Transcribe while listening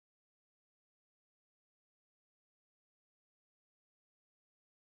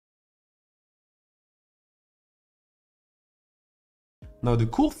Now, the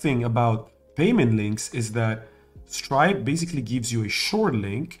cool thing about payment links is that Stripe basically gives you a short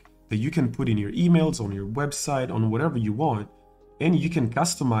link that you can put in your emails, on your website, on whatever you want, and you can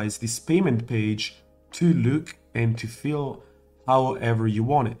customize this payment page to look and to feel however you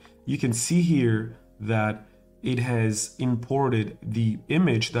want it. You can see here that it has imported the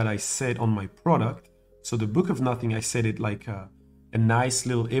image that I set on my product. So the Book of Nothing, I set it like a nice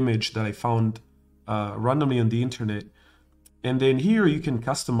little image that I found randomly on the internet. And then here you can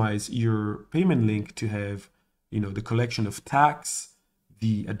customize your payment link to have, the collection of tags,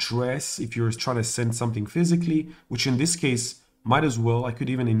 the address, if you're trying to send something physically, which in this case, might as well, I could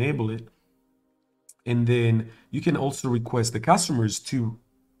even enable it. And then you can also request the customers to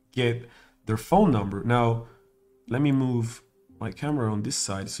get their phone number. Now, let me move my camera on this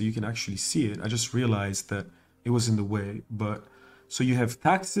side so you can actually see it. I just realized that it was in the way, but so you have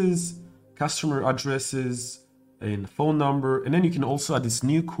taxes, customer addresses, and phone number, and then you can also add this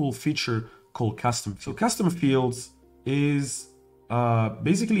new cool feature called custom. So custom fields is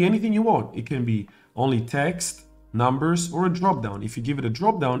basically anything you want. It can be only text, numbers, or a drop-down. If you give it a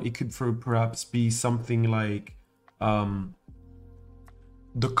drop-down, it could perhaps be something like the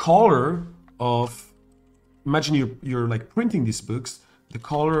color of, imagine you're like printing these books, the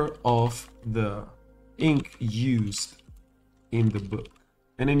color of the ink used in the book.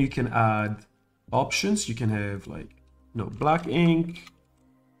 And then you can add options. You can have like, black ink,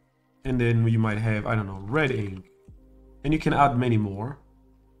 and then you might have, I don't know, red ink, and you can add many more.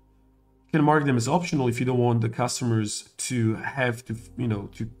 You can mark them as optional if you don't want the customers to have to,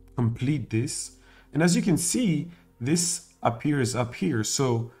 to complete this. And as you can see, this appears up here.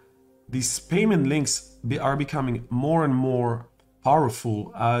 So these payment links are becoming more and more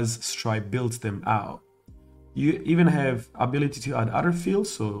powerful as Stripe builds them out. You even have ability to add other fields,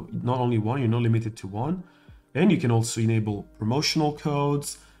 so not only one, you're not limited to one. And you can also enable promotional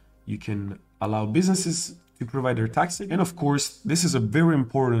codes. You can allow businesses to provide their tax. And of course, this is a very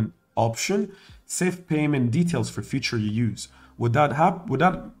important option, save payment details for future use. What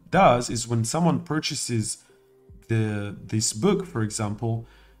that does is when someone purchases this book, for example,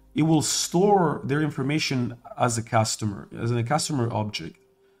 it will store their information as a customer object.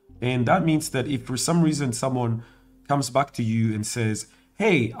 And that means that if for some reason someone comes back to you and says,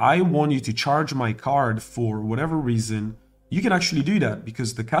 hey, I want you to charge my card for whatever reason, you can actually do that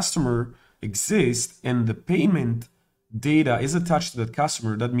because the customer exists and the payment data is attached to that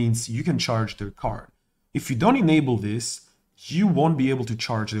customer. That means you can charge their card. If you don't enable this, you won't be able to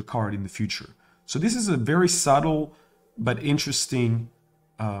charge the card in the future. So this is a very subtle but interesting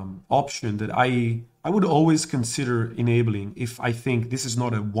option that I would always consider enabling if I think this is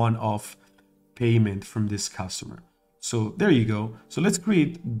not a one-off payment from this customer. So there you go. So let's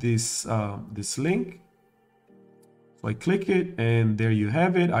create this this link. So I click it and there you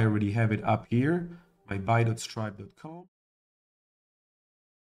have it. I already have it up here, my buy.stripe.com.